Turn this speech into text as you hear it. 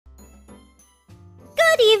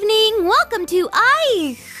welcome to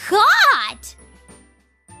I Hot!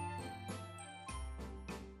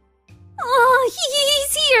 Oh,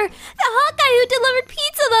 he's here! The hot guy who delivered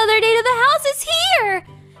pizza the other day to the house is here!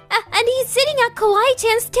 And he's sitting at Kawaii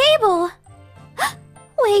Chan's table.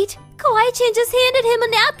 Wait, Kawaii Chan just handed him a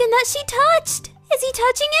napkin that she touched. Is he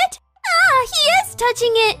touching it? Ah, he is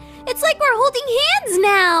touching it! It's like we're holding hands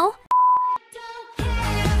now!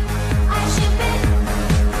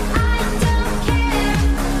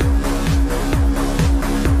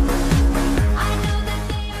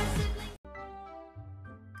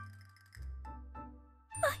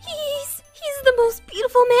 He's the most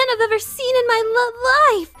beautiful man I've ever seen in my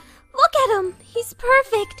life. Look at him. He's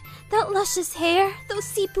perfect. That luscious hair, those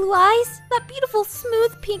sea blue eyes, that beautiful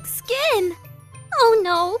smooth pink skin. Oh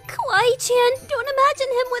no, Kawaii Chan, don't imagine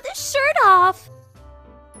him with his shirt off.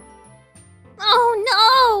 Oh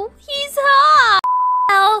no, he's hot.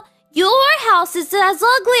 Well, your house is as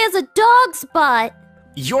ugly as a dog's butt.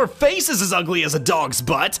 Your face is as ugly as a dog's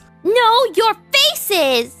butt. No, your face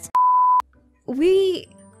is. We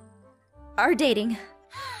are dating.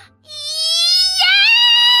 Yes!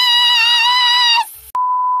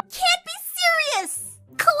 Can't be serious!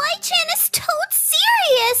 Kawaii Chan is toad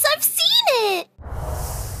serious! I've seen it!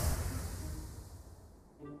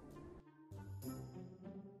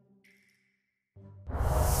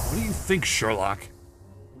 What do you think, Sherlock?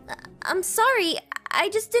 I'm sorry, I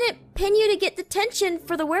just didn't pin you to get detention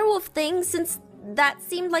for the werewolf thing since that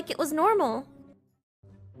seemed like it was normal.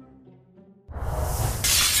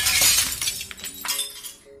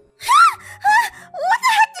 What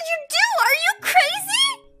the heck did you do? Are you crazy?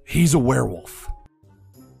 He's a werewolf.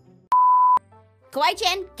 Kawaii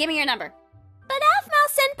Chan, give me your number. But Aphmau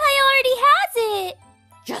Senpai already has it.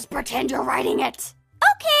 Just pretend you're writing it.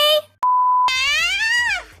 Okay.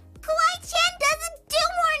 Kawaii Chan doesn't do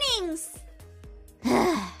mornings.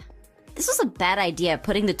 This was a bad idea,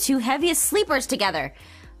 putting the two heaviest sleepers together.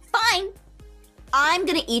 Fine. I'm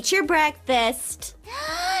gonna eat your breakfast.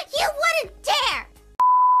 You wouldn't dare.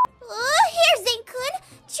 Here, Zane-kun.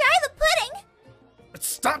 Try the pudding.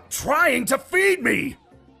 Stop trying to feed me!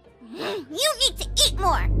 You need to eat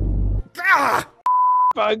more. Ah!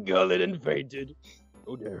 Fine girl and fainted.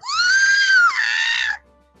 Oh dear.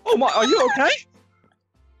 Oh my, are you okay?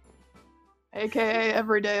 AKA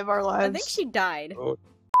every day of our lives. I think she died. Oh.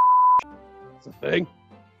 That's a thing.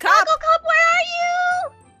 Cop! Taco Cup, where are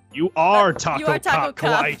you? You are Taco, You are Taco Cop,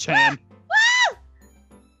 Cop. Kawaii Chan.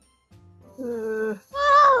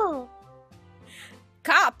 Whoa.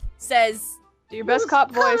 Cop says, Do your best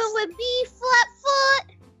cop voice. Coming with me,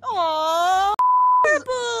 Flatfoot. "Aww,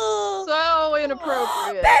 purple, So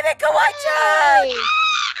inappropriate. baby Kawaii Chan!"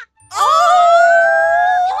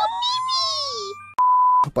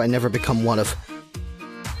 Hope I never become one of...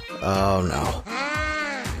 Oh no.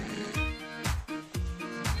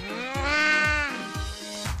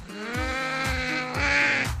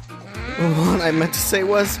 What I meant to say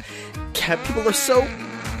was, cat people are so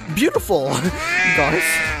beautiful. Garth,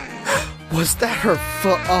 was that her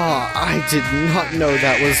foot? Oh, I did not know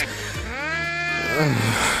that was...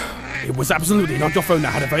 It was absolutely not your phone that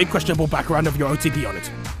had a very questionable background of your OTP on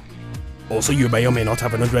it. Also, you may or may not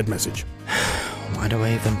have an unread message. Why do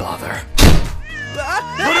I even bother?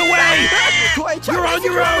 Run away! You're on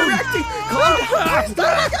your own!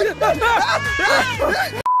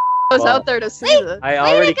 I was out there to see this. I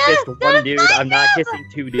already kissed one dude. I'm not kissing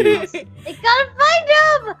two dudes. I gotta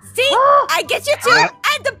find him. See, I get you too,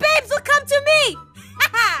 and the babes will come to me.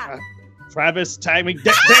 Travis, timing.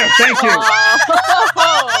 There, thank you!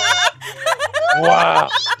 Wow.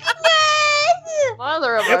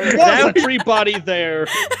 Mother of It our... was a free body there.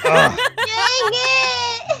 Dang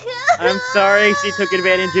it. I'm sorry she took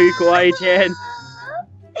advantage of you, Kawaii-chan.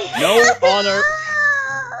 No honor.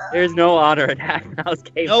 There's no honor in Aphmau's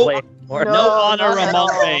gameplay anymore. No honor not at among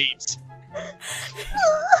all. babes.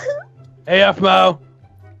 Hey, Aphmau.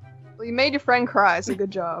 Well, you made your friend cry, so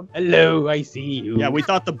good job. Hello, I see you. Yeah, we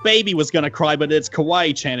thought the baby was gonna cry, but it's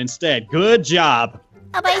Kawaii Chan instead. Good job.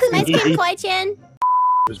 How about some ice cream, Kawaii Chan? It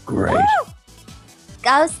was great.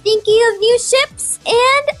 I was thinking of new ships,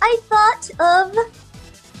 and I thought of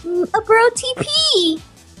a bro TP.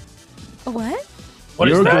 What? What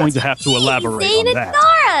is You're that? going to have to elaborate Zane on and that.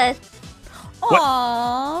 Nara.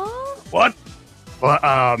 Aww. What?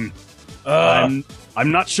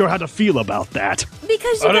 I'm not sure how to feel about that.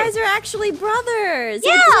 Because you I don't- guys are actually brothers.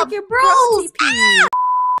 Yeah, It's like your bros. TP.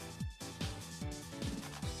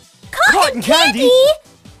 Cotton candy?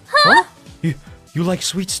 Huh? You like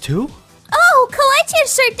sweets too? Oh, Kawaii Chan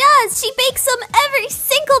sure does. She bakes them every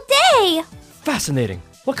single day. Fascinating.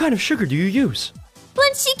 What kind of sugar do you use?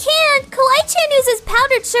 When she can't, Kawaii-chan uses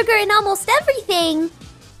powdered sugar in almost everything.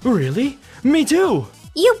 Really? Me too!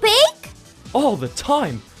 You bake? All the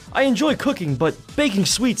time! I enjoy cooking, but baking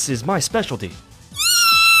sweets is my specialty.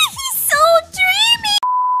 He's so dreamy!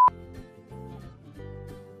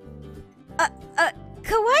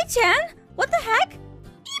 Kawaii-chan? What the heck?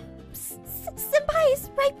 Senpai is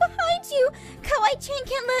right behind you. Kawaii-chan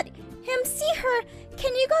can't let him see her.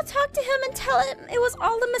 Can you go talk to him and tell him it was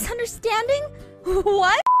all a misunderstanding?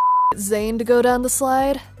 What? Zane to go down the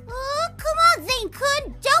slide? Oh, come on,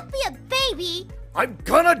 Zane-kun. Don't be a baby. I'm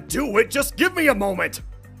gonna do it, just give me a moment!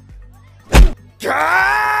 See,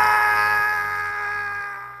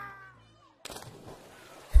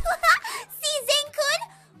 Zane-kun?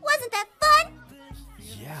 Wasn't that fun?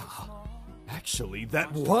 Yeah, actually,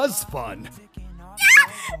 that was fun.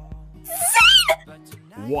 Zane!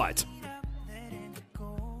 What?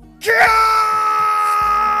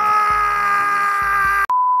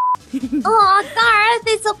 Aw, Garth,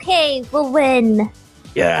 it's okay. We'll win.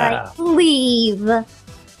 Yeah. Leave.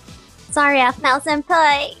 Sorry, Aphmau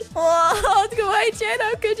senpai. Oh, Kawaii-chan,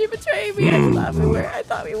 how could you betray me? I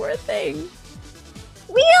thought we were a thing.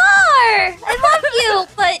 We are! I love you,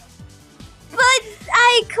 but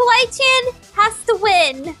Kawaii-chan has to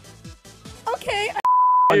win. Okay.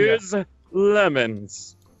 Here's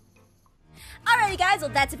lemons. Alrighty, guys.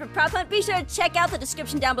 Well, that's it for Prop Hunt. Be sure to check out the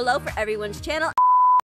description down below for everyone's channel.